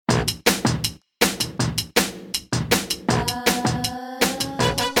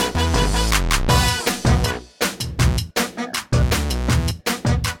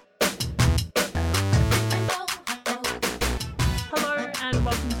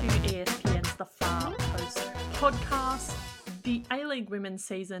to ESPN's The Far Post podcast. The A-League women's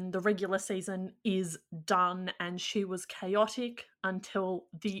season, the regular season, is done, and she was chaotic until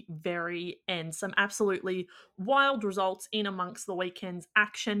the very end. Some absolutely wild results in amongst the weekend's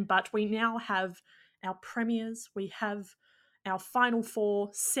action, but we now have our premiers, we have our Final Four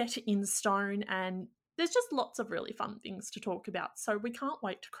set in stone, and there's just lots of really fun things to talk about, so we can't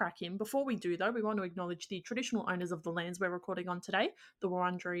wait to crack in. Before we do, though, we want to acknowledge the traditional owners of the lands we're recording on today, the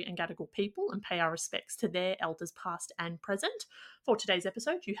Wurundjeri and Gadigal people, and pay our respects to their elders past and present. For today's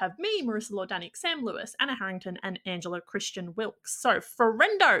episode, you have me, Marissa Lordanic, Sam Lewis, Anna Harrington, and Angela Christian Wilkes. So,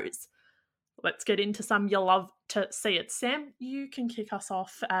 friendos, let's get into some you love to see it. Sam, you can kick us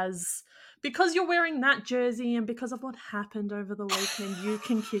off because you're wearing that jersey and because of what happened over the weekend, you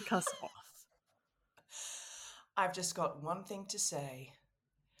can kick us off. I've just got one thing to say.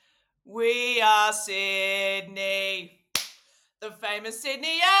 We are Sydney, the famous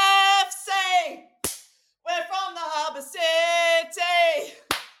Sydney FC. We're from the Harbour City.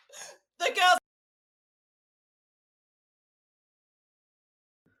 The girls.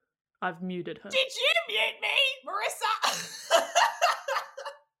 I've muted her. Did you mute me, Marissa?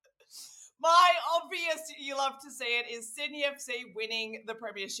 My obvious, you love to see it, is Sydney FC winning the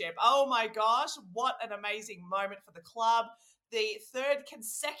premiership. Oh my gosh, what an amazing moment for the club. The third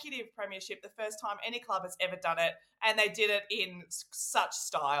consecutive premiership, the first time any club has ever done it, and they did it in such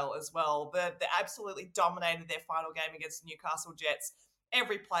style as well. They absolutely dominated their final game against the Newcastle Jets.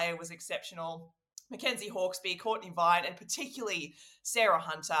 Every player was exceptional. Mackenzie Hawkesby, Courtney Vine, and particularly Sarah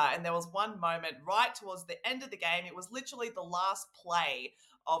Hunter. And there was one moment right towards the end of the game. It was literally the last play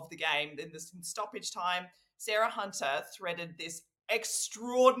of the game in this stoppage time. Sarah Hunter threaded this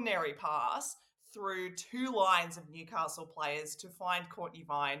extraordinary pass through two lines of Newcastle players to find Courtney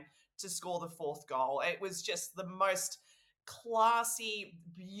Vine to score the fourth goal. It was just the most classy,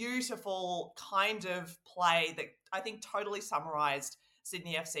 beautiful kind of play that I think totally summarised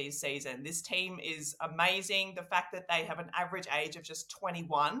Sydney FC's season. This team is amazing. The fact that they have an average age of just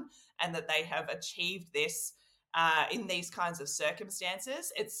 21 and that they have achieved this in these kinds of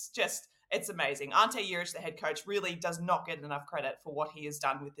circumstances, it's amazing. Ante Juric, the head coach, really does not get enough credit for what he has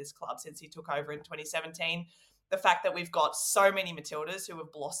done with this club since he took over in 2017. The fact that we've got so many Matildas who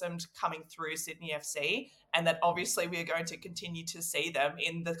have blossomed coming through Sydney FC, and that obviously we are going to continue to see them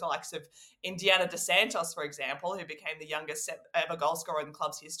in the likes of Indiana DeSantos, for example, who became the youngest ever goal scorer in the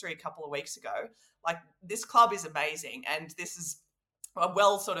club's history a couple of weeks ago. Like, this club is amazing, and this is a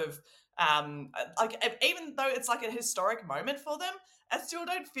well sort of even though it's like a historic moment for them, I still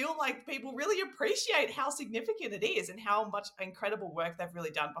don't feel like people really appreciate how significant it is and how much incredible work they've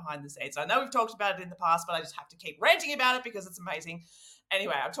really done behind the scenes. I know we've talked about it in the past, but I just have to keep ranting about it because it's amazing.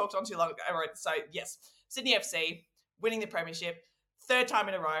 Anyway, I've talked on too long. So yes, Sydney FC winning the premiership, third time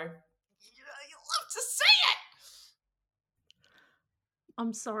in a row. You love to see it.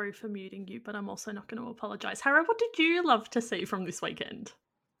 I'm sorry for muting you, but I'm also not going to apologise. Harry, what did you love to see from this weekend?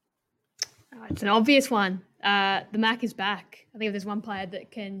 It's an obvious one. The Mac is back. I think if there's one player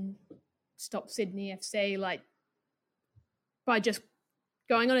that can stop Sydney FC, like, by just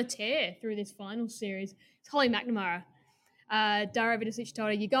going on a tear through this final series, it's Holly McNamara. Dara Vidicic told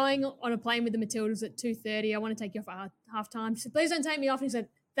her, "You're going on a plane with the Matildas at 2:30. I want to take you off at half time." She said, "Please don't take me off." And he said,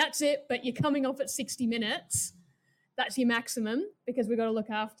 "That's it, but you're coming off at 60 minutes. That's your maximum because we've got to look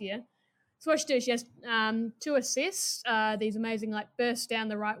after you." So what she does, she has 2 assists, these amazing bursts down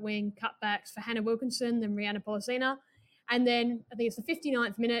the right wing, cutbacks for Hannah Wilkinson and Rihanna Policina. And then I think it's the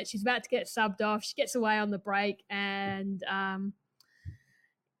 59th minute, she's about to get subbed off. She gets away on the break and,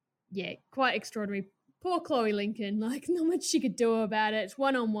 quite extraordinary. Poor Chloe Lincoln, not much she could do about it. It's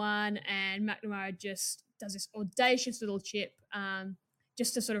one-on-one and McNamara just does this audacious little chip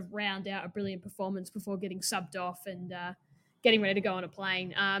just to sort of round out a brilliant performance before getting subbed off and getting ready to go on a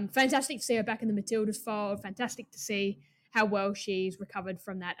plane. Fantastic to see her back in the Matildas fold. Fantastic to see how well she's recovered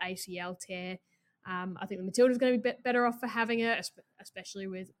from that ACL tear. I think the Matildas going to be better off for having her, especially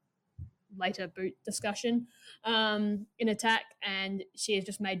with later boot discussion in attack. And she has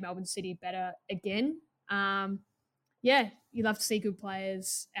just made Melbourne City better again. You love to see good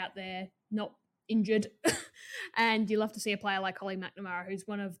players out there not injured. And you love to see a player like Holly McNamara, who's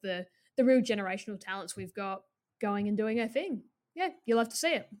one of the real generational talents we've got, going and doing her thing. Yeah, you love to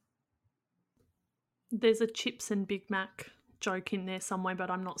see it. There's a Chips and Big Mac joke in there somewhere,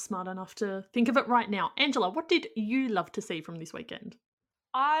 but I'm not smart enough to think of it right now. Angela, what did you love to see from this weekend?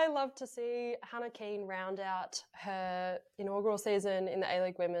 I love to see Hannah Keane round out her inaugural season in the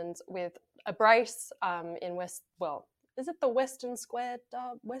A-League Women's with a brace is it the Western Square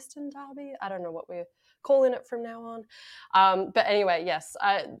Western Derby? I don't know what we're calling it from now on. But anyway, yes,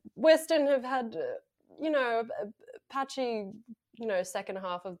 Western have had, a patchy, second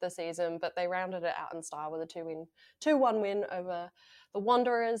half of the season, but they rounded it out in style with a 2-1 win over the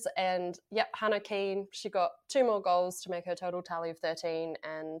Wanderers. And yep, Hannah Keane, she got 2 more goals to make her total tally of 13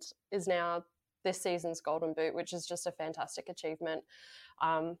 and is now this season's Golden Boot, which is just a fantastic achievement.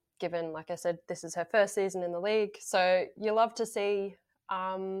 Given, like I said, this is her first season in the league. So you love to see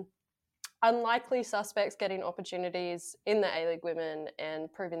unlikely suspects getting opportunities in the A-League Women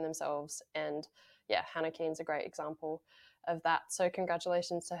and proving themselves. And yeah, Hannah Keane's a great example of that. So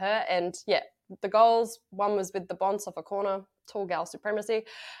congratulations to her. And yeah, the goals, one was with the bonce off a corner, tall gal supremacy.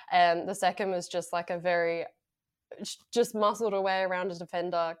 And the second was just like just muscled away around a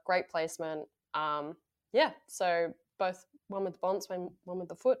defender, great placement. So both one with the bonce, one with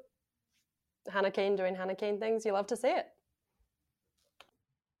the foot. Hannah Keane doing Hannah Keane things. You love to see it.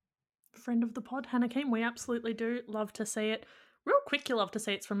 Friend of the pod, Hannah Keane. We absolutely do love to see it. Real quick, you love to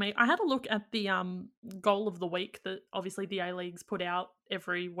see it's from me. I had a look at the goal of the week that obviously the A-Leagues put out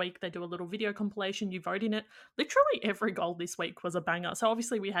every week. They do a little video compilation. You vote in it. Literally every goal this week was a banger. So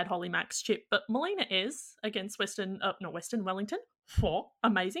obviously we had Holly Mack's chip, but Melina Ayres against Wellington. 4,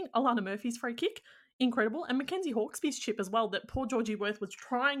 amazing. Alana Murphy's free kick, incredible. And Mackenzie Hawkesby's chip as well that poor Georgie Worth was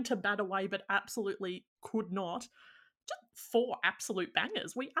trying to bat away but absolutely could not. Just 4 absolute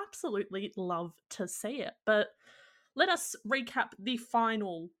bangers. We absolutely love to see it. But let us recap the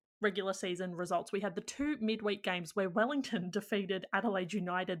final regular season results. We had the 2 midweek games where Wellington defeated Adelaide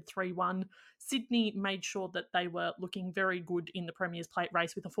United 3-1. Sydney made sure that they were looking very good in the Premier's Plate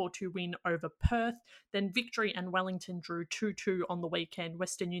race with a 4-2 win over Perth. Then Victory and Wellington drew 2-2 on the weekend.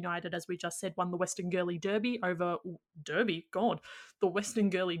 Western United, as we just said, won the Western Girly Derby over the Western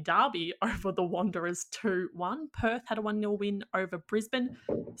Girly Derby over the Wanderers 2-1. Perth had a 1-0 win over Brisbane.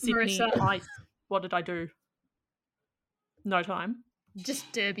 Sydney, Marissa. what did I do? No time.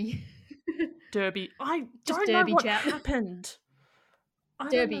 Just Derby. Derby. I Just don't know Derby what chat. happened.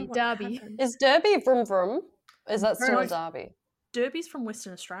 Derby. Is Derby Vroom Vroom? Is that still No. a Derby? Derby's from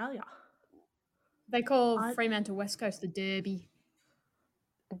Western Australia. They call Fremantle West Coast the Derby.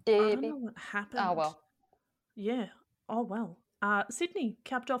 I don't Derby. know what happened. Oh, well. Yeah. Oh, well. Sydney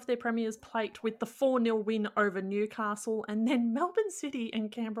capped off their Premier's Plate with the 4-0 win over Newcastle, and then Melbourne City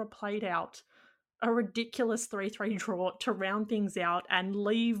and Canberra played out a ridiculous 3-3 draw to round things out and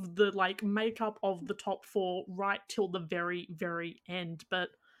leave the makeup of the top 4 right till the very, very end. But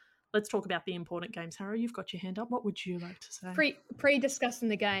let's talk about the important games. Harry, you've got your hand up. What would you like to say? Pre-discussing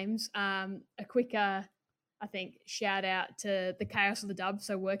the games, a quick, I think, shout out to the chaos of the dub.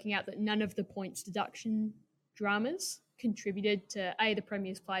 So working out that none of the points deduction dramas contributed to A, the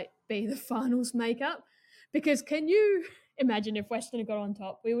Premier's Plate, B, the finals makeup. Because can you imagine if Western had got on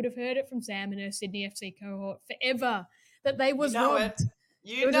top? We would have heard it from Sam and her Sydney FC cohort forever that they was robbed.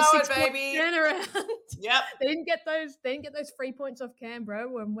 You know it, baby. Turnaround. Yep. They didn't get those 3 points off Canberra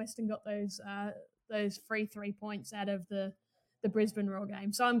when Western got those free 3 points out of the Brisbane Roar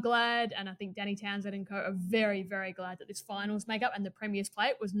game. So I'm glad, and I think Danny Townsend and co are very, very glad that this finals makeup and the Premier's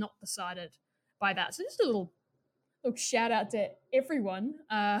Plate was not decided by that. So just a little shout out to everyone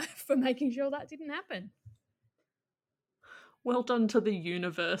for making sure that didn't happen. Well done to the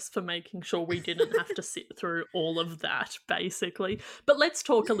universe for making sure we didn't have to sit through all of that, basically. But let's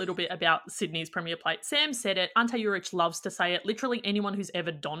talk a little bit about Sydney's Premier Plate. Sam said it. Ante Juric loves to say it. Literally anyone who's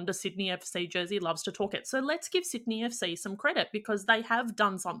ever donned a Sydney FC jersey loves to talk it. So let's give Sydney FC some credit because they have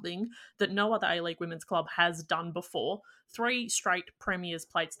done something that no other A-League women's club has done before. 3 straight Premier's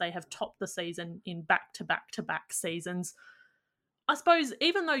Plates. They have topped the season in back-to-back-to-back seasons. I suppose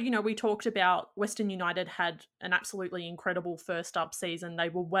even though, we talked about Western United had an absolutely incredible first up season, they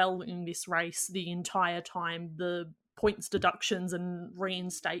were well in this race the entire time. The points deductions and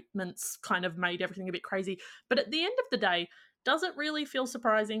reinstatements kind of made everything a bit crazy. But at the end of the day, does it really feel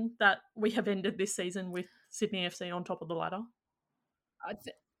surprising that we have ended this season with Sydney FC on top of the ladder?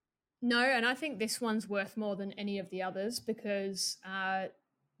 No, and I think this one's worth more than any of the others because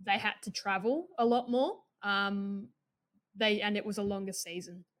they had to travel a lot more. And it was a longer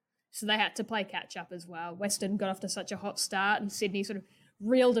season. So they had to play catch up as well. Western got off to such a hot start and Sydney sort of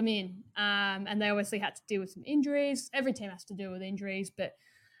reeled them in. And they obviously had to deal with some injuries. Every team has to deal with injuries, but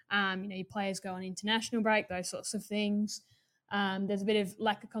your players go on international break, those sorts of things. There's a bit of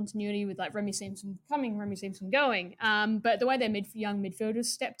lack of continuity with Remy Simpson coming, Remy Simpson going. But the way their young midfielders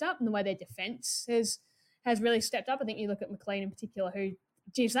stepped up and the way their defence has really stepped up. I think you look at McLean in particular, who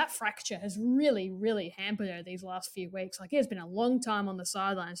geez, that fracture has really, really hampered her these last few weeks. Like, it's been a long time on the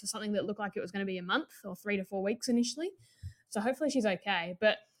sidelines for something that looked like it was going to be a month or 3 to 4 weeks initially. So hopefully she's okay.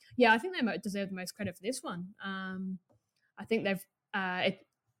 But yeah, I think they deserve the most credit for this one. I think they've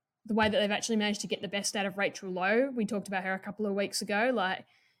the way that they've actually managed to get the best out of Rachel Lowe. We talked about her a couple of weeks ago. Like,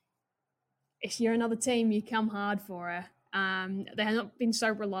 if you're another team, you come hard for her. They have not been so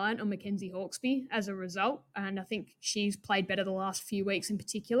reliant on Mackenzie Hawkesby as a result, and I think she's played better the last few weeks in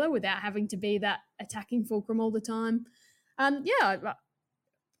particular without having to be that attacking fulcrum all the time. Yeah,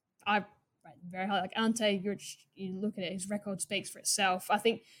 I very high. Like Ante, you look at it, his record speaks for itself. I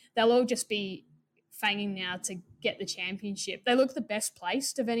think they'll all just be fanging now to get the championship. They look the best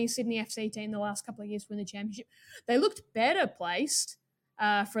placed of any Sydney FC team the last couple of years to win the championship. They looked better placed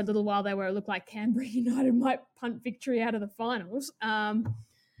for a little while there, where it looked like Canberra United might punt victory out of the finals,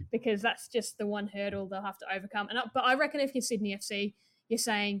 because that's just the one hurdle they'll have to overcome. But I reckon if you're Sydney FC, you're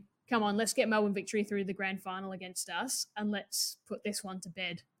saying, come on, let's get Melbourne victory through the grand final against us and let's put this one to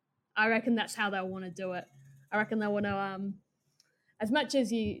bed. I reckon that's how they'll want to do it. I reckon they'll want to, as much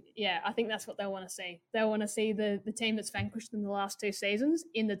as I think that's what they'll want to see. They'll want to see the team that's vanquished them the last 2 seasons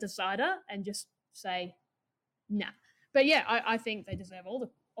in the decider and just say, nah. But yeah, I think they deserve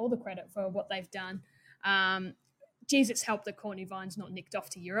all the credit for what they've done. Geez, it's helped that Courtney Vine's not nicked off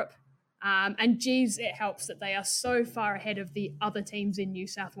to Europe. And geez, it helps that they are so far ahead of the other teams in New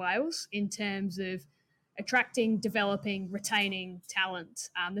South Wales in terms of attracting, developing, retaining talent.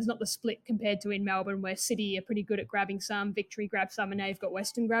 There's not the split compared to in Melbourne, where City are pretty good at grabbing some, Victory grabs some, and now you've got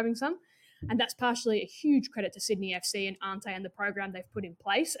Western grabbing some. And that's partially a huge credit to Sydney FC and Ante and the program they've put in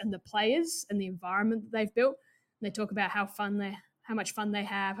place and the players and the environment that they've built. And they talk about how much fun they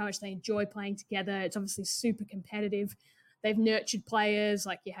have, how much they enjoy playing together. It's obviously super competitive. They've nurtured players,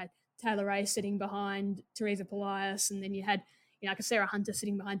 like you had Taylor Ray sitting behind Teresa Polias, and then you had like a Sarah Hunter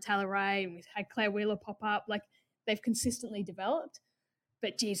sitting behind Taylor Ray, and we had Claire Wheeler pop up. Like, they've consistently developed.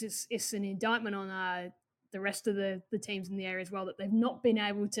 But geez, it's an indictment on the rest of the teams in the area as well, that they've not been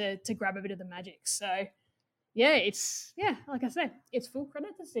able to grab a bit of the magic. So yeah, like I said, it's full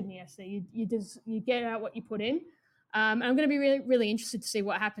credit to Sydney FC. You get out what you put in. And I'm going to be really, really interested to see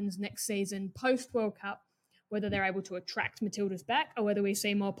what happens next season post World Cup, whether they're able to attract Matildas back or whether we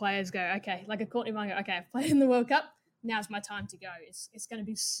see more players go, okay, like a Courtney Vine, okay, I've played in the World Cup, now's my time to go. It's going to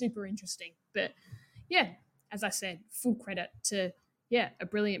be super interesting. But yeah, as I said, full credit to a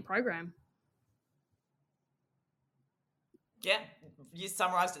brilliant program. Yeah, you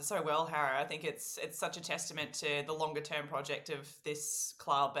summarised it so well, Hara. I think it's such a testament to the longer term project of this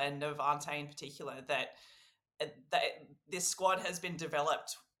club and of Ante in particular that this squad has been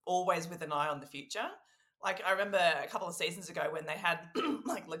developed always with an eye on the future. Like, I remember a couple of seasons ago when they had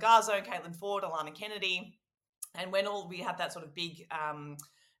like Lagazo, Caitlin Ford, Alana Kennedy, and when we had that sort of big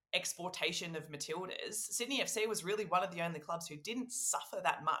exportation of Matildas, Sydney FC was really one of the only clubs who didn't suffer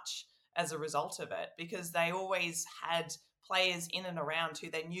that much as a result of it, because they always had players in and around who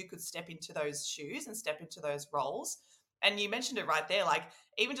they knew could step into those shoes and step into those roles. And you mentioned it right there, like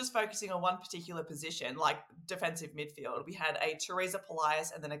even just focusing on one particular position, like defensive midfield, we had a Teresa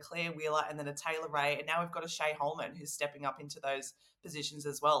Polias and then a Claire Wheeler and then a Taylor Ray, and now we've got a Shay Holman who's stepping up into those positions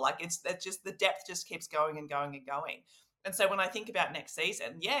as well. Like it's just the depth just keeps going and going and going. And so when I think about next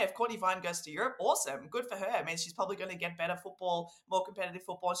season, yeah, if Courtney Vine goes to Europe, awesome, good for her. I mean, she's probably going to get better football, more competitive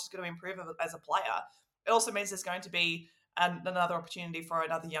football, and she's going to improve as a player. It also means there's going to be another opportunity for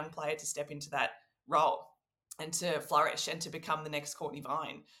another young player to step into that role and to flourish and to become the next Courtney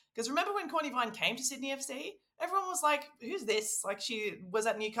Vine. Because remember when Courtney Vine came to Sydney FC, everyone was like, who's this? Like, she was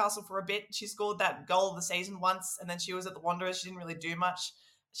at Newcastle for a bit. She scored that goal of the season once, and then she was at the Wanderers. She didn't really do much.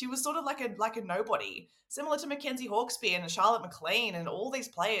 She was sort of like a nobody, similar to Mackenzie Hawkesby and Charlotte McLean and all these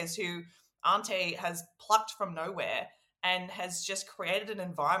players who Ante has plucked from nowhere and has just created an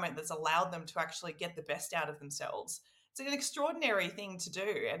environment that's allowed them to actually get the best out of themselves. It's an extraordinary thing to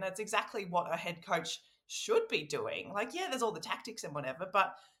do, and that's exactly what a head coach should be doing. Like, yeah, there's all the tactics and whatever,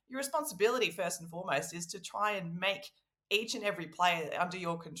 but your responsibility first and foremost is to try and make each and every player under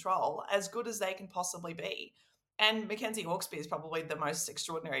your control as good as they can possibly be. And Mackenzie Hawkesby is probably the most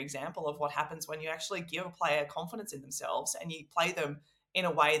extraordinary example of what happens when you actually give a player confidence in themselves and you play them in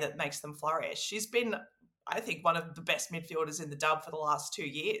a way that makes them flourish. She's been, I think, one of the best midfielders in the dub for the last 2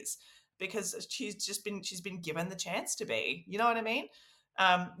 years because she's been given the chance to be. You know what I mean?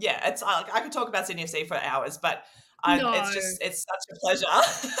 Yeah, it's I could talk about Sydney FC for hours, but it's such a pleasure.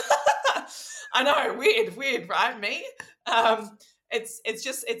 I know, weird, right? Me.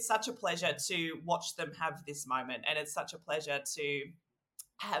 It's such a pleasure to watch them have this moment, and it's such a pleasure to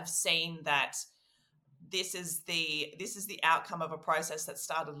have seen that this is the outcome of a process that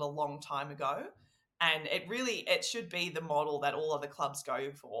started a long time ago. And it should be the model that all other clubs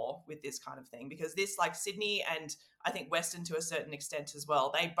go for with this kind of thing, because this, like Sydney and I think Western to a certain extent as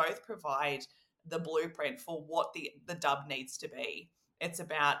well, they both provide the blueprint for what the dub needs to be. It's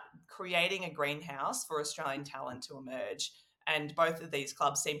about creating a greenhouse for Australian talent to emerge. And both of these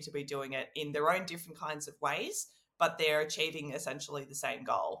clubs seem to be doing it in their own different kinds of ways, but they're achieving essentially the same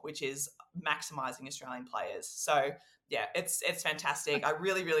goal, which is maximising Australian players. So yeah, it's fantastic. I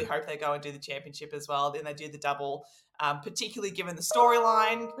really, really hope they go and do the championship as well. Then they do the double, particularly given the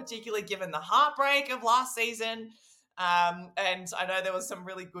storyline, particularly given the heartbreak of last season. And I know there was some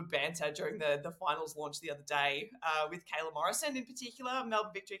really good banter during the finals launch the other day with Kayla Morrison in particular,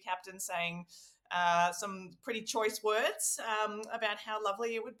 Melbourne Victory captain, saying some pretty choice words about how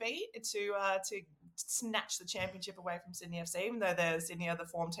lovely it would be to snatch the championship away from Sydney FC, even though they're Sydney are the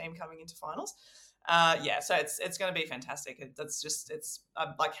form team coming into finals. So it's going to be fantastic. It's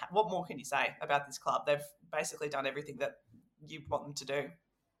like, what more can you say about this club? They've basically done everything that you want them to do,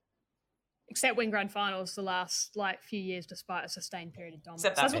 except win grand finals the last few years, despite a sustained period of dominance.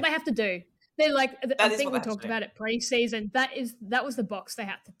 Except That's what they have to do. They're like, I think we talked about it pre-season. That was the box they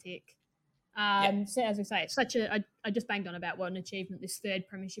had to tick. So as we say, it's I just banged on about what an achievement this third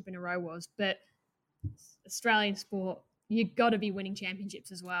premiership in a row was, but Australian sport, you've got to be winning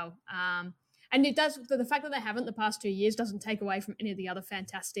championships as well. And it does. The fact that they haven't the past 2 years doesn't take away from any of the other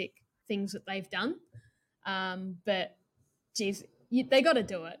fantastic things that they've done. But geez, they got to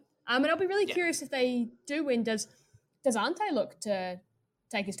do it. And I'll be really curious if they do win. Does Ante look to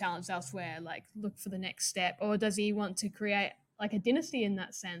take his talents elsewhere, like look for the next step, or does he want to create like a dynasty in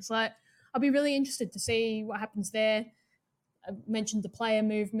that sense? Like, I'll be really interested to see what happens there. I mentioned the player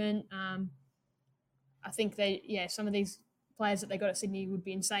movement. I think some of these players that they got at Sydney would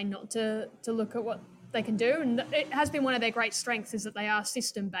be insane not to look at what they can do. And it has been one of their great strengths is that they are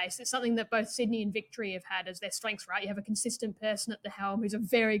system-based. It's something that both Sydney and Victory have had as their strengths, right? You have a consistent person at the helm who's a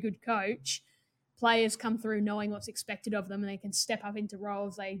very good coach. Players come through knowing what's expected of them and they can step up into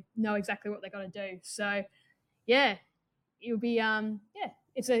roles. They know exactly what they got to do. So, yeah, it'll be,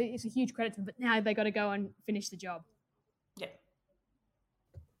 it's a huge credit to them. But now they got to go and finish the job. Yeah.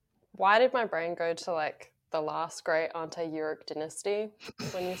 Why did my brain go to like the last great Ante-Uric dynasty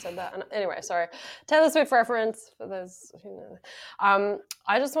when you said that? And anyway, sorry. Taylor Swift reference for those who know.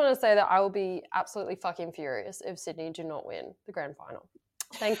 I just want to say that I will be absolutely fucking furious if Sydney do not win the grand final.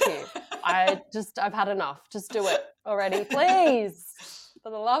 Thank you. I've had enough. Just do it already, please. For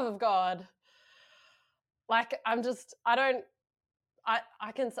the love of God. Like, I don't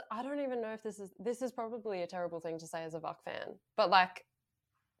even know if this is probably a terrible thing to say as a VUC fan, but like,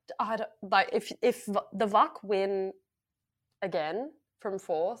 if the VUC win again from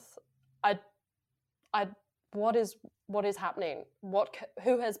fourth, what is happening?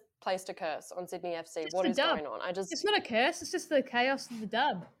 Who has placed a curse on Sydney FC? What is going on? It's not a curse. It's just the chaos of the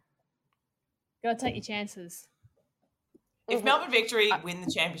dub. Gotta take your chances. If Melbourne Victory win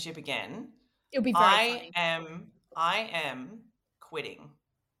the championship again, it'll be very funny. I am quitting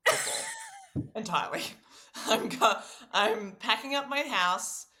football entirely. I'm packing up my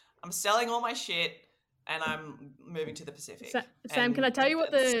house. I'm selling all my shit, and I'm moving to the Pacific. Sam, can I tell you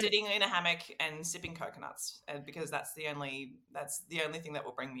what sitting in a hammock and sipping coconuts, and because that's the only thing that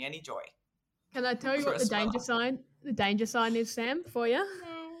will bring me any joy. Can I tell you what the danger sign is, Sam, for you?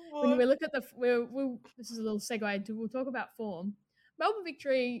 When we look at this is a little segue. We'll talk about form. Melbourne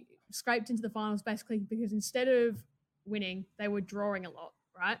Victory scraped into the finals basically because instead of winning, they were drawing a lot,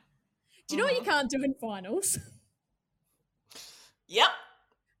 right? Do you know what you can't do in finals? Yep.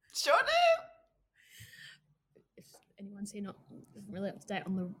 Sure do. If anyone's here not really up to date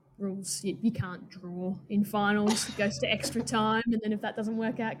on the rules, you can't draw in finals. It goes to extra time, and then if that doesn't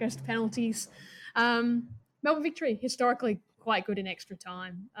work out, it goes to penalties. Melbourne Victory, historically quite good in extra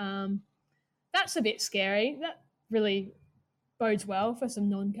time. That's a bit scary. That really bodes well for some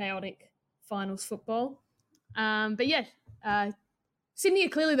non-chaotic finals football. But yeah, Sydney are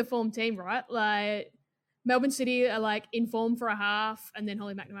clearly the form team, right? Like, Melbourne City are like in form for a half, and then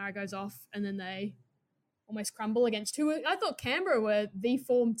Holly McNamara goes off, and then they almost crumble against who I thought Canberra were the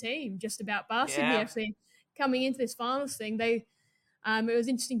form team, just about bar Sydney FC coming into this finals thing. It was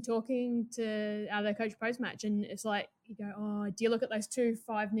interesting talking to their coach post-match, and it's like, you go, oh, do you look at those 2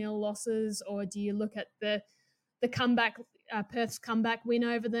 5-0 losses, or do you look at the comeback, Perth's comeback win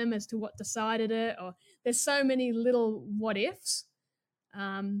over them as to what decided it? Or there's so many little what ifs.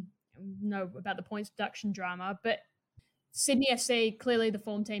 Know about the points deduction drama, but Sydney FC, clearly the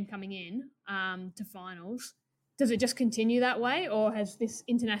form team coming in to finals. Does it just continue that way, or has this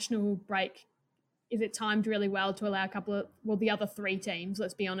international break is it timed really well to allow the other three teams,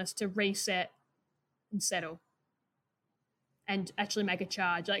 let's be honest, to reset and settle and actually make a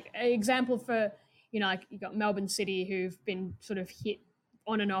charge? Like an example for, like you got Melbourne City, who've been sort of hit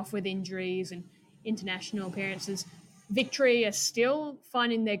on and off with injuries and international appearances. Victory are still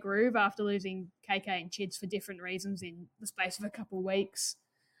finding their groove after losing KK and Chids for different reasons in the space of a couple of weeks.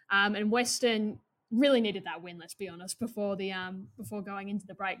 And Western really needed that win, let's be honest, before going into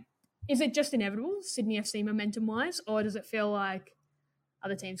the break. Is it just inevitable, Sydney FC momentum wise, or does it feel like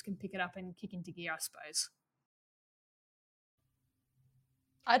other teams can pick it up and kick into gear, I suppose?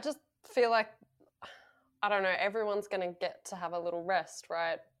 I just feel like, I don't know, everyone's going to get to have a little rest,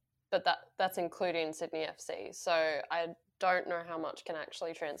 right? But that's including Sydney FC. So I don't know how much can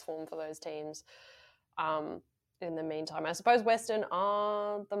actually transform for those teams in the meantime. I suppose Western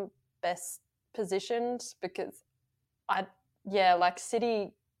are the best positioned because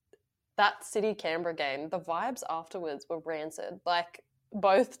City, that City-Canberra game, the vibes afterwards were rancid. Like,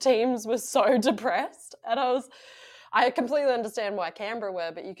 both teams were so depressed. And I completely understand why Canberra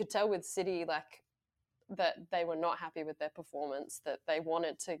were, but you could tell with City, like, that they were not happy with their performance, that they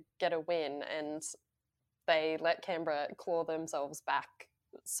wanted to get a win, and they let Canberra claw themselves back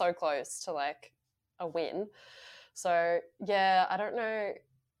so close to, like, a win. So, yeah, I don't know.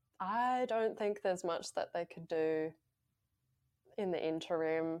 I don't think there's much that they could do in the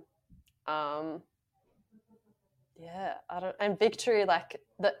interim. Yeah, I don't. And Victory,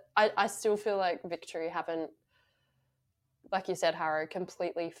 I still feel like Victory haven't, like you said, Harrow,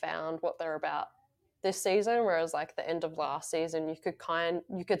 completely found what they're about this season. Whereas, like, the end of last season,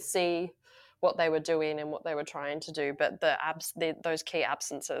 you could see what they were doing and what they were trying to do. But those key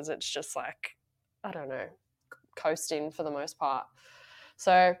absences, it's just like, I don't know, coasting for the most part.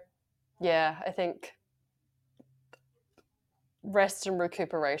 So, yeah, I think rest and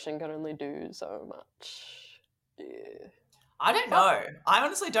recuperation can only do so much. Yeah. I don't know. I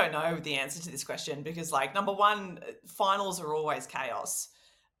honestly don't know the answer to this question because, like, number one, finals are always chaos.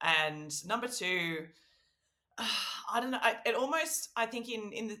 And number two, I don't know. I think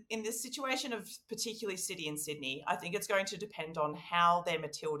in this situation of particularly City and Sydney, I think it's going to depend on how their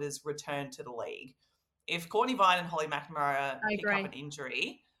Matildas return to the league. If Courtney Vine and Holly McNamara pick up an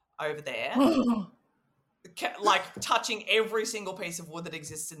injury over there, like touching every single piece of wood that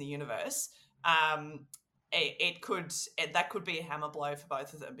exists in the universe, that could be a hammer blow for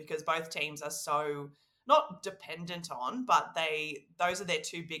both of them because both teams are so not dependent on, but those are their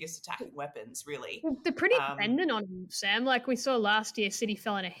two biggest attacking weapons, really. They're pretty dependent on Sam. Like we saw last year, City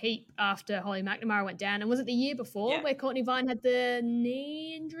fell in a heap after Holly McNamara went down. And was it the year before where Courtney Vine had the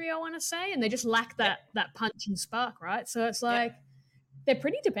knee injury, I want to say? And they just lacked that punch and spark, right? So it's like they're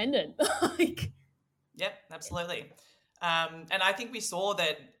pretty dependent. Yep, absolutely. And I think we saw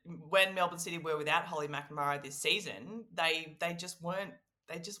that when Melbourne City were without Holly McNamara this season, they just weren't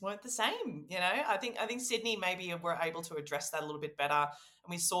the same. You know, I think Sydney maybe were able to address that a little bit better. And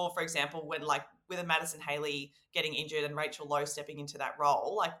we saw, for example, when like with a Madison Haley getting injured and Rachel Lowe stepping into that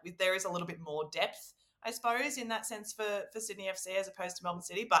role, like there is a little bit more depth, I suppose, in that sense for Sydney FC as opposed to Melbourne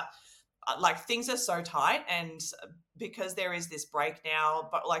City. But like things are so tight, and because there is this break now,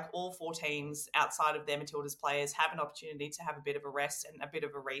 but like all four teams outside of their Matildas players have an opportunity to have a bit of a rest and a bit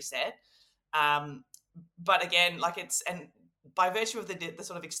of a reset. But again, like and by virtue of the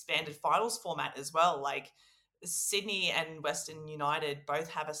sort of expanded finals format as well, like Sydney and Western United both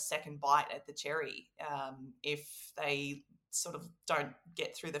have a second bite at the cherry if they sort of don't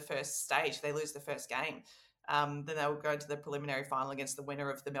get through the first stage, they lose the first game. Then they'll go to the preliminary final against the winner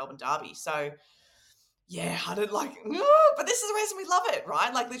of the Melbourne Derby. So, yeah, I don't like, but this is the reason we love it,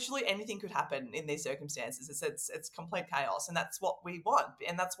 right? Like literally anything could happen in these circumstances. It's complete chaos, and that's what we want,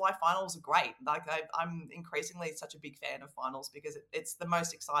 and that's why finals are great. Like I'm increasingly such a big fan of finals because it's the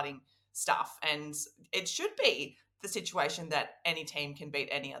most exciting stuff, and it should be the situation that any team can beat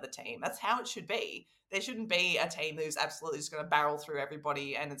any other team. That's how it should be. There shouldn't be a team who's absolutely just going to barrel through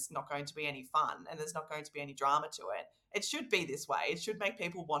everybody and it's not going to be any fun and there's not going to be any drama to it. It should be this way. It should make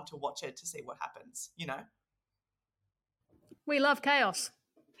people want to watch it to see what happens, you know? We love chaos.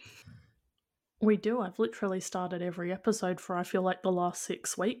 We do. I've literally started every episode for, I feel like, the last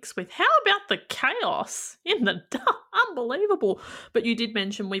 6 weeks with, how about the chaos in the dark? Unbelievable. But you did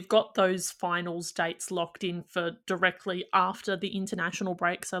mention we've got those finals dates locked in for directly after the international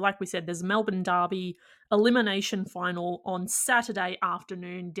break. So like we said, there's Melbourne Derby elimination final on Saturday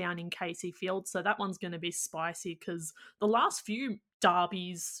afternoon down in Casey Field. So that one's going to be spicy because the last few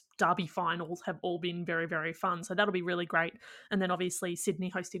derby finals have all been very, very fun. So that'll be really great. And then obviously Sydney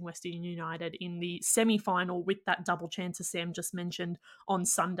hosting Western United in the semi-final with that double chance, as Sam just mentioned, on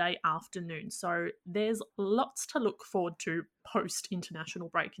Sunday afternoon. So there's lots to look forward to post-international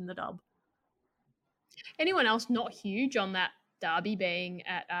break in the dub. Anyone else not huge on that derby being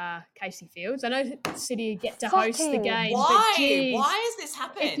at Casey Fields? I know City get to host the game, Why? but geez, Why has this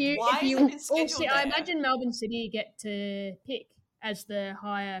happened? Why has it been all scheduled I there? imagine Melbourne City get to pick as the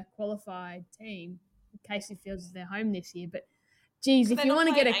higher qualified team. Casey Fields is their home this year, but geez, Could if they you not want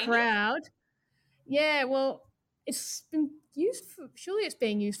to play get a AAMI? crowd, yeah, well, it's been used for, surely it's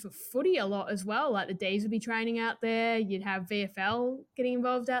being used for footy a lot as well. Like the D's would be training out there. You'd have VFL getting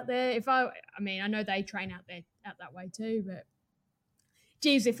involved out there. I know they train out there out that way too, but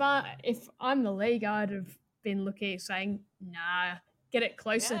geez, if I'm the league, I'd have been looking saying, nah, get it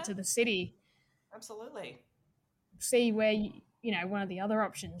closer Yeah. to the city. Absolutely. See where one of the other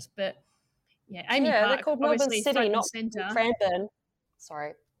options, but yeah, Amy Yeah, Park, they're called Melbourne obviously City, front not and centre. Crampton.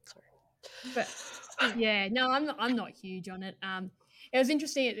 Sorry. But yeah, no, I'm not huge on it. It was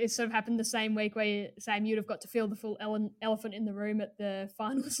interesting. It sort of happened the same week where Sam, you'd have got to feel the full elephant in the room at the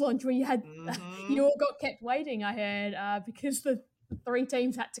finals launch, where you had you all got kept waiting. I heard because the 3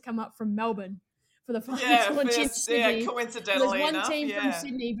 teams had to come up from Melbourne for the finals launch in Sydney. Yeah, coincidentally There's one enough, team from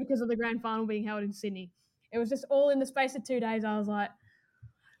Sydney because of the grand final being held in Sydney. It was just all in the space of 2 days. I was like,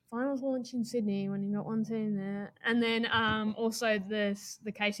 finals launch in Sydney when you got one team there, and then also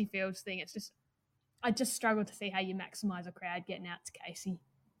the Casey Fields thing. It's just I just struggle to see how you maximise a crowd getting out to Casey.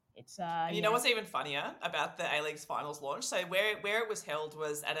 It's And you know what's even funnier about the A-League's finals launch? So where it was held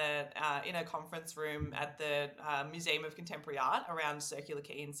was at in a conference room at the Museum of Contemporary Art around Circular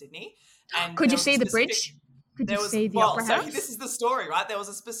Quay in Sydney. And could you see the bridge? Could you see the Opera House? So this is the story, right? There was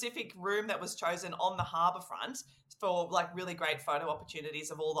a specific room that was chosen on the harbour front for like really great photo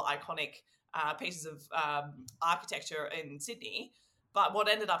opportunities of all the iconic pieces of architecture in Sydney. But what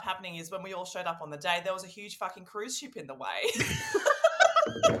ended up happening is when we all showed up on the day, there was a huge fucking cruise ship in the way.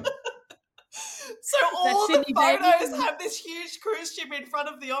 So all the photos have this huge cruise ship in front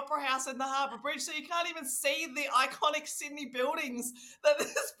of the Opera House and the Harbour Bridge, so you can't even see the iconic Sydney buildings that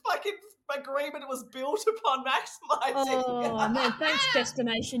this fucking agreement was built upon maximising. Oh man, thanks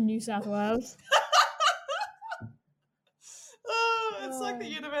Destination New South Wales. It's like the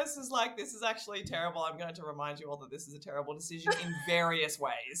universe is like, this is actually terrible. I'm going to remind you all that this is a terrible decision in various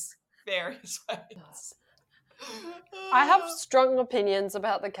ways. I have strong opinions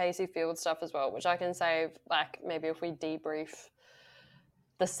about the Casey Field stuff as well, which I can save, like, maybe if we debrief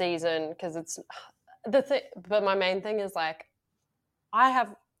the season, because it's the thing. But my main thing is, like,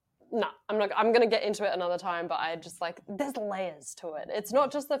 I'm going to get into it another time, but I just, like, there's layers to it. It's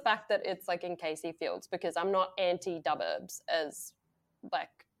not just the fact that it's, like, in Casey Fields, because I'm not anti-duburbs as, like,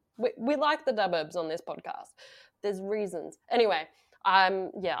 we like the duburbs on this podcast. There's reasons. Anyway, I'm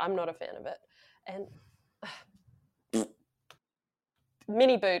not a fan of it. And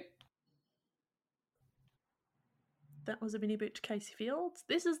mini boot. That was a mini boot to Casey Fields.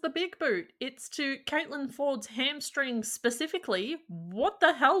 This is the big boot. It's to Caitlin Ford's hamstring specifically. What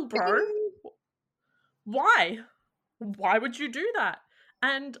the hell, bro? Why? Why would you do that?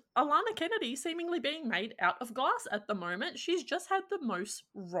 And Alana Kennedy seemingly being made out of glass at the moment. She's just had the most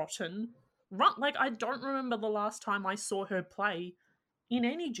rotten run. Like, I don't remember the last time I saw her play in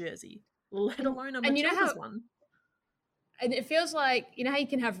any jersey, let alone a Matilda's one. And it feels like, you know how you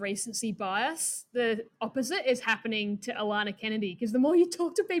can have recency bias? The opposite is happening to Alana Kennedy, because the more you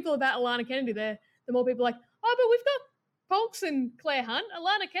talk to people about Alana Kennedy, the more people are like, oh, but we've got Polks and Claire Hunt.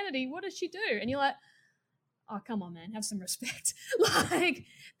 Alana Kennedy, what does she do? And you're like, oh, come on, man, have some respect. Like,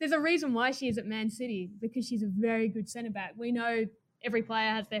 there's a reason why she is at Man City, because she's a very good centre-back. We know every player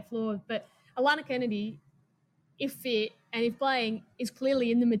has their flaws, but Alana Kennedy, if fit and if playing, is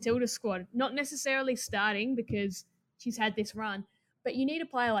clearly in the Matilda squad. Not necessarily starting because she's had this run, but you need a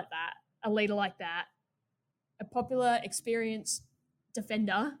player like that, a leader like that, a popular, experienced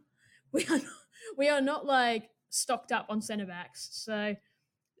defender. We are not like stocked up on centre backs, so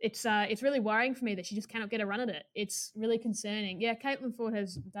it's really worrying for me that she just cannot get a run at it. It's really concerning. Yeah, Caitlin Ford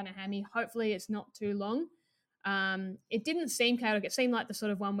has done a hammy. Hopefully, it's not too long. It didn't seem chaotic. It seemed like the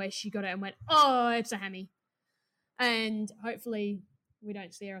sort of one where she got it and went, "Oh, it's a hammy," and hopefully we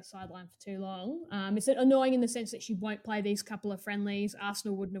don't see her on sideline for too long. It's annoying in the sense that she won't play these couple of friendlies.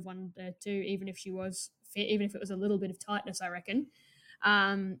 Arsenal wouldn't have wanted her to, even if she was fit, even if it was a little bit of tightness, I reckon.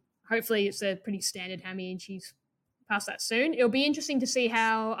 Hopefully it's a pretty standard hammy and she's past that soon. It'll be interesting to see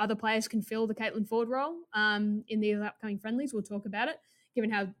how other players can fill the Caitlin Ford role in these upcoming friendlies. We'll talk about it,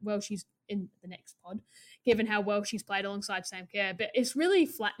 given how well she's in the next pod, given how well she's played alongside Sam Kerr. But it's really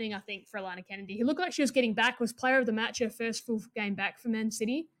flattening, I think, for Alana Kennedy, who looked like she was getting back, was player of the match, her first full game back for Man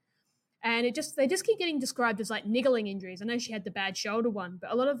City. And they just keep getting described as like niggling injuries. I know she had the bad shoulder one,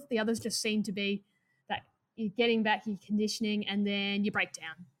 but a lot of the others just seem to be that you're getting back your conditioning and then you break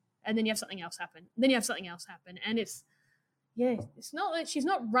down. And then you have something else happen. Then you have something else happen. And it's not that she's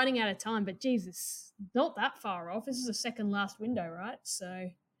not running out of time, but Jesus, not that far off. This is the second last window, right? So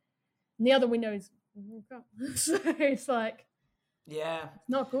and the other window is so it's like Yeah.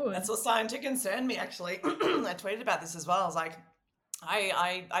 not good. That's what's starting to concern me, actually. I tweeted about this as well. I was like,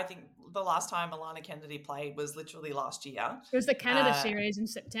 I think the last time Alana Kennedy played was literally last year. It was the Canada series in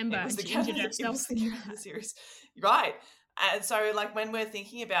September, and she injured herself. Canada series, right? And so, like, when we're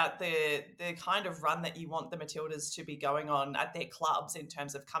thinking about the kind of run that you want the Matildas to be going on at their clubs in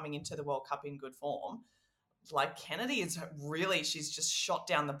terms of coming into the World Cup in good form, like Kennedy is really, she's just shot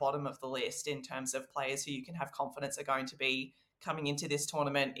down the bottom of the list in terms of players who you can have confidence are going to be coming into this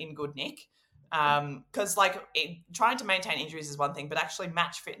tournament in good nick. Because trying to maintain injuries is one thing, but actually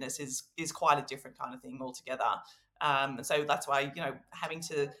match fitness is quite a different kind of thing altogether. And so that's why, having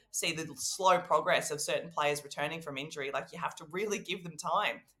to see the slow progress of certain players returning from injury, like you have to really give them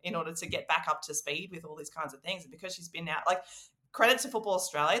time in order to get back up to speed with all these kinds of things. And because she's been out, like, credit to Football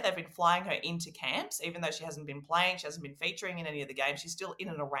Australia, they've been flying her into camps, even though she hasn't been playing, she hasn't been featuring in any of the games. She's still in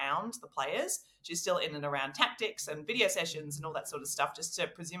and around the players. She's still in and around tactics and video sessions and all that sort of stuff, just to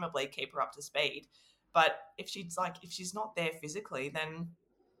presumably keep her up to speed. But if she's not there physically, then,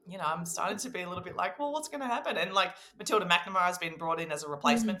 I'm starting to be a little bit like, well, what's going to happen? And like Matilda McNamara has been brought in as a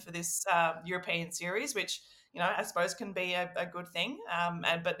replacement for this European series, which, I suppose can be a good thing.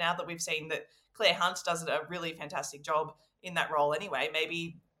 But now that we've seen that Claire Hunt does a really fantastic job in that role anyway,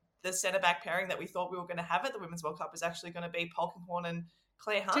 maybe the centre-back pairing that we thought we were going to have at the Women's World Cup is actually going to be Polkinghorne and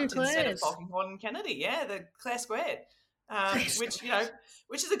Claire Hunt instead of Polkinghorne and Kennedy. Yeah, the Claire squared.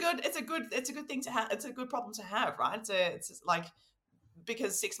 Which is a good thing to have. It's a good problem to have, right? It's like,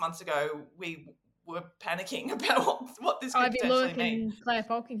 because 6 months ago we were panicking about what this could potentially mean. Claire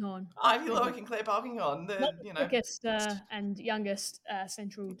Polkinghorne. Ivy Lowick and Claire Polkinghorne. The quickest and youngest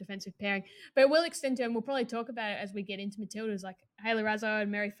central defensive pairing. But it will extend to, and we'll probably talk about it as we get into Matildas, like Hayley Razzo and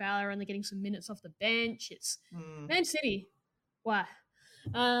Mary Fowler are only getting some minutes off the bench. It's Man City. Why?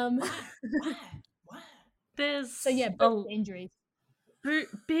 Why? There's injuries.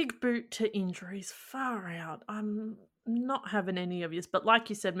 Big boot to injuries. Far out. I'm not having any of this, but like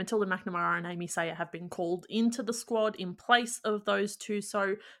you said, Matilda McNamara and Amy Sayer have been called into the squad in place of those two,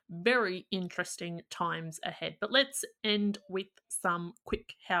 so very interesting times ahead. But let's end with some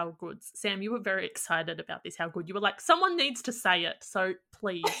quick how goods. Sam, you were very excited about this how good. You were like, someone needs to say it, so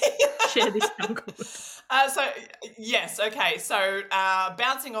please share this how good.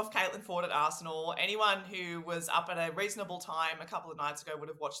 Bouncing off Caitlin Ford at Arsenal, anyone who was up at a reasonable time a couple of nights ago would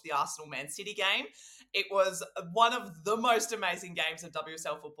have watched the Arsenal-Man City game. It was one of the most amazing games of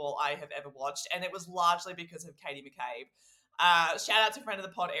WSL football I have ever watched, and it was largely because of Katie McCabe. Shout out to friend of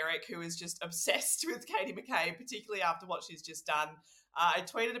the pod, Eric, who is just obsessed with Katie McCabe, particularly after what she's just done. I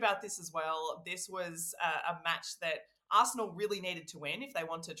tweeted about this as well. This was a match that Arsenal really needed to win if they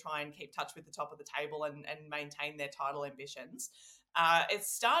want to try and keep touch with the top of the table and maintain their title ambitions. It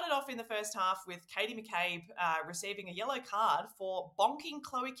started off in the first half with Katie McCabe receiving a yellow card for bonking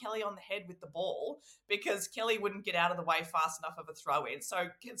Chloe Kelly on the head with the ball because Kelly wouldn't get out of the way fast enough of a throw in. So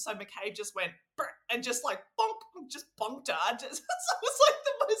McCabe just went and just like bonk, just bonked her. I was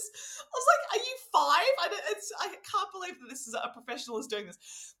like, are you five? I can't believe that this is a professional is doing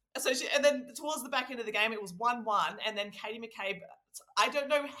this. So and then towards the back end of the game, it was 1-1, and then Katie McCabe, I don't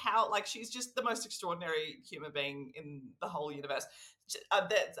know how, like, she's just the most extraordinary human being in the whole universe.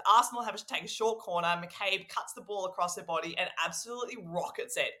 Arsenal have to take a short corner. McCabe cuts the ball across her body and absolutely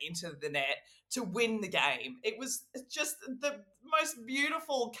rockets it into the net to win the game. It was just the most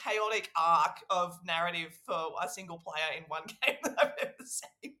beautiful, chaotic arc of narrative for a single player in one game that I've ever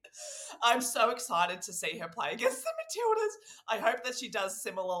seen. I'm so excited to see her play against the Matildas. I hope that she does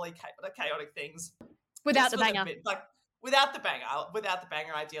similarly chaotic things. Without the banger. Without the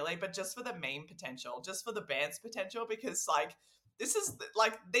banger ideally, but just for the meme potential, just for the band's potential, because like this is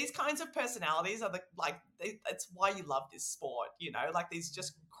like these kinds of personalities are it's why you love this sport, like these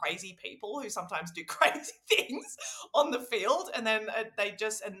just crazy people who sometimes do crazy things on the field, and then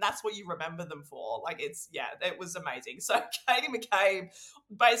and that's what you remember them for. Like it was amazing. So Katie McCabe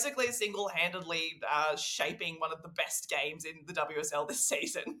basically single-handedly shaping one of the best games in the WSL this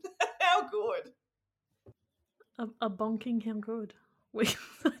season. How good. A bonking how good.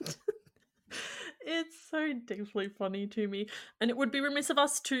 It's so deeply funny to me. And it would be remiss of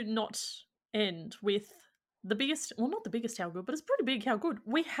us to not end with the biggest, well, not the biggest how good, but it's pretty big how good.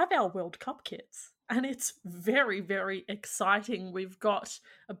 We have our World Cup kits, and it's very, very exciting. We've got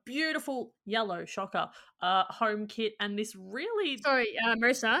a beautiful yellow shocker home kit, and this really, Sorry,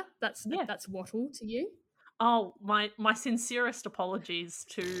 Marissa, yeah. that's Wattle to you. Oh, my sincerest apologies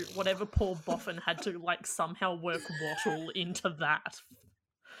to whatever poor boffin had to like somehow work Wattle into that.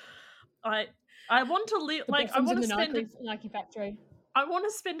 I want to live The like I boffins want in to the spend Nike factory. I want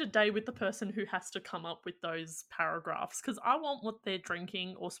to spend a day with the person who has to come up with those paragraphs because I want what they're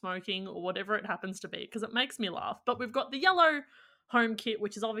drinking or smoking or whatever it happens to be because it makes me laugh. But we've got the yellow home kit,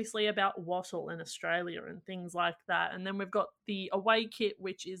 which is obviously about Wattle in Australia and things like that. And then we've got the away kit,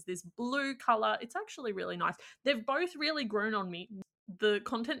 which is this blue color. It's actually really nice. They've both really grown on me. The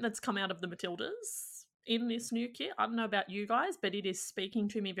content that's come out of the Matildas in this new kit, I don't know about you guys, but it is speaking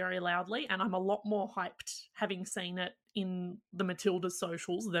to me very loudly, and I'm a lot more hyped having seen it in the Matilda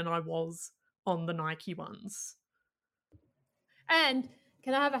socials than I was on the Nike ones. And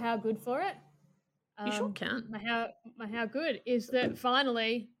can I have a how good for it? You sure can. My how good is that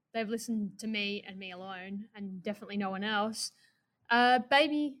finally they've listened to me and me alone, and definitely no one else.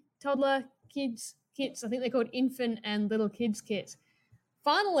 Baby, toddler, kids kits. I think they're called infant and little kids kits.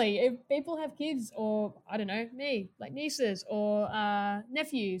 Finally, if people have kids, or I don't know, me, like nieces or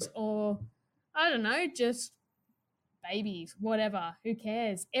nephews, or I don't know, just babies, whatever, who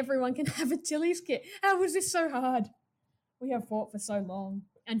cares? Everyone can have a Tilly's kit. How was this so hard? We have fought for so long.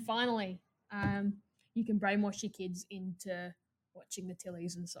 And finally, you can brainwash your kids into watching the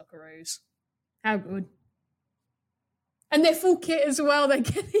Tillies and Socceroos. How good. And they're full kit as well. They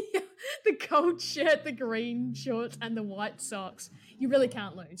get the gold shirt, the green shorts, and the white socks. You really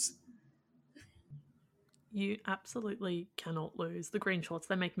can't lose. You absolutely cannot lose. The green shorts,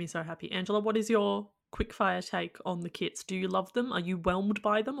 they make me so happy. Angela, what is your quickfire take on the kits? Do you love them? Are you whelmed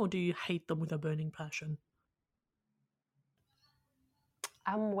by them, or do you hate them with a burning passion?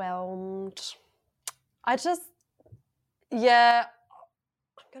 I'm whelmed. I'm going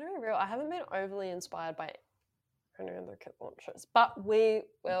to be real. I haven't been overly inspired by any of the kit launches, but we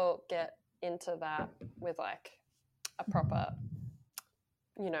will get into that with like a proper,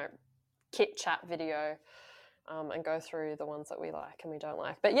 kit chat video and go through the ones that we like and we don't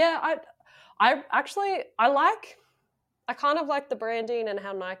like. But yeah, I kind of like the branding and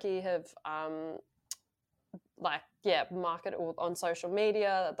how Nike have marketed on social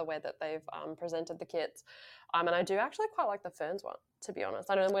media, the way that they've presented the kits. And I do actually quite like the Ferns one, to be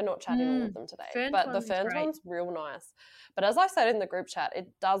honest. I know we're not chatting all of them today, but the Ferns one's real nice. But as I said in the group chat, it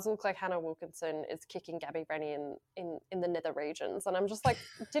does look like Hannah Wilkinson is kicking Gabby Rennie in the nether regions. And I'm just like,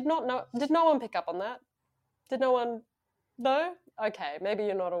 did no one pick up on that? Did no one know? Okay, maybe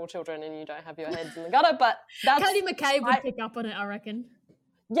you're not all children and you don't have your heads in the gutter, but that's... Katie McCabe would pick up on it, I reckon.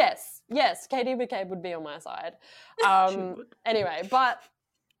 Yes, Katie McCabe would be on my side. Anyway, but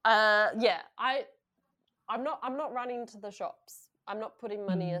I'm not running to the shops. I'm not putting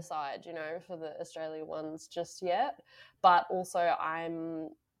money aside, for the Australia ones just yet. But also I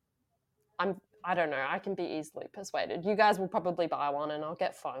don't know, I can be easily persuaded. You guys will probably buy one and I'll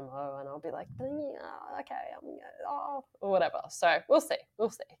get FOMO and I'll be like, or whatever. So we'll see.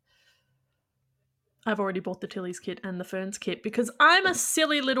 I've already bought the Tilly's kit and the Ferns kit because I'm a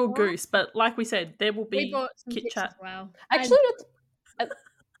silly little goose. But like we said, there will be kit chat as well. Actually,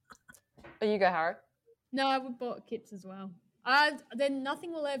 you go, Harry. No, I would bought kits as well. Then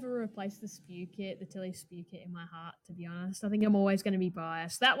nothing will ever replace the Spew kit, the Tilly Spew kit in my heart, to be honest. I think I'm always going to be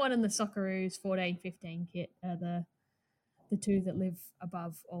biased. That one and the Socceroos 14-15 kit are the two that live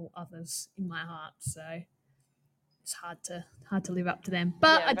above all others in my heart. So it's hard to live up to them.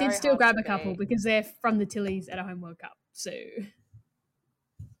 But I did still grab a couple because they're from the Tillies at a home World Cup. So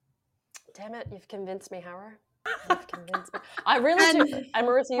damn it, you've convinced me, Harrow. You've convinced me. I really do. And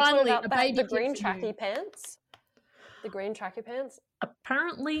Marissa, you talking about the green tracky pants? The green tracky pants?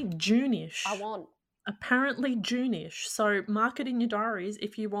 Apparently June-ish. I want. Apparently June-ish. So mark it in your diaries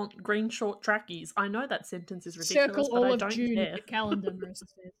if you want green short trackies. I know that sentence is ridiculous, Circle but all I of don't June care. in the calendar, Marissa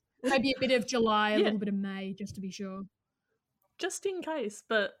says. Maybe a bit of July, a little bit of May, just to be sure. Just in case,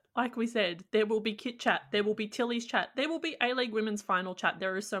 but like we said, there will be kit chat, there will be Tilly's chat, there will be A-League Women's final chat.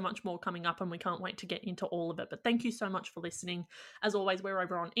 There is so much more coming up and we can't wait to get into all of it. But thank you so much for listening. As always, we're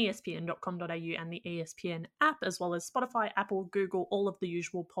over on espn.com.au and the ESPN app, as well as Spotify, Apple, Google, all of the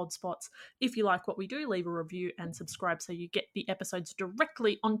usual pod spots. If you like what we do, leave a review and subscribe so you get the episodes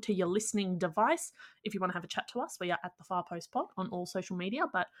directly onto your listening device. If you want to have a chat to us, we are at the Far Post Pod on all social media.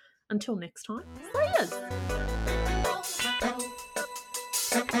 But until next time, Slayers!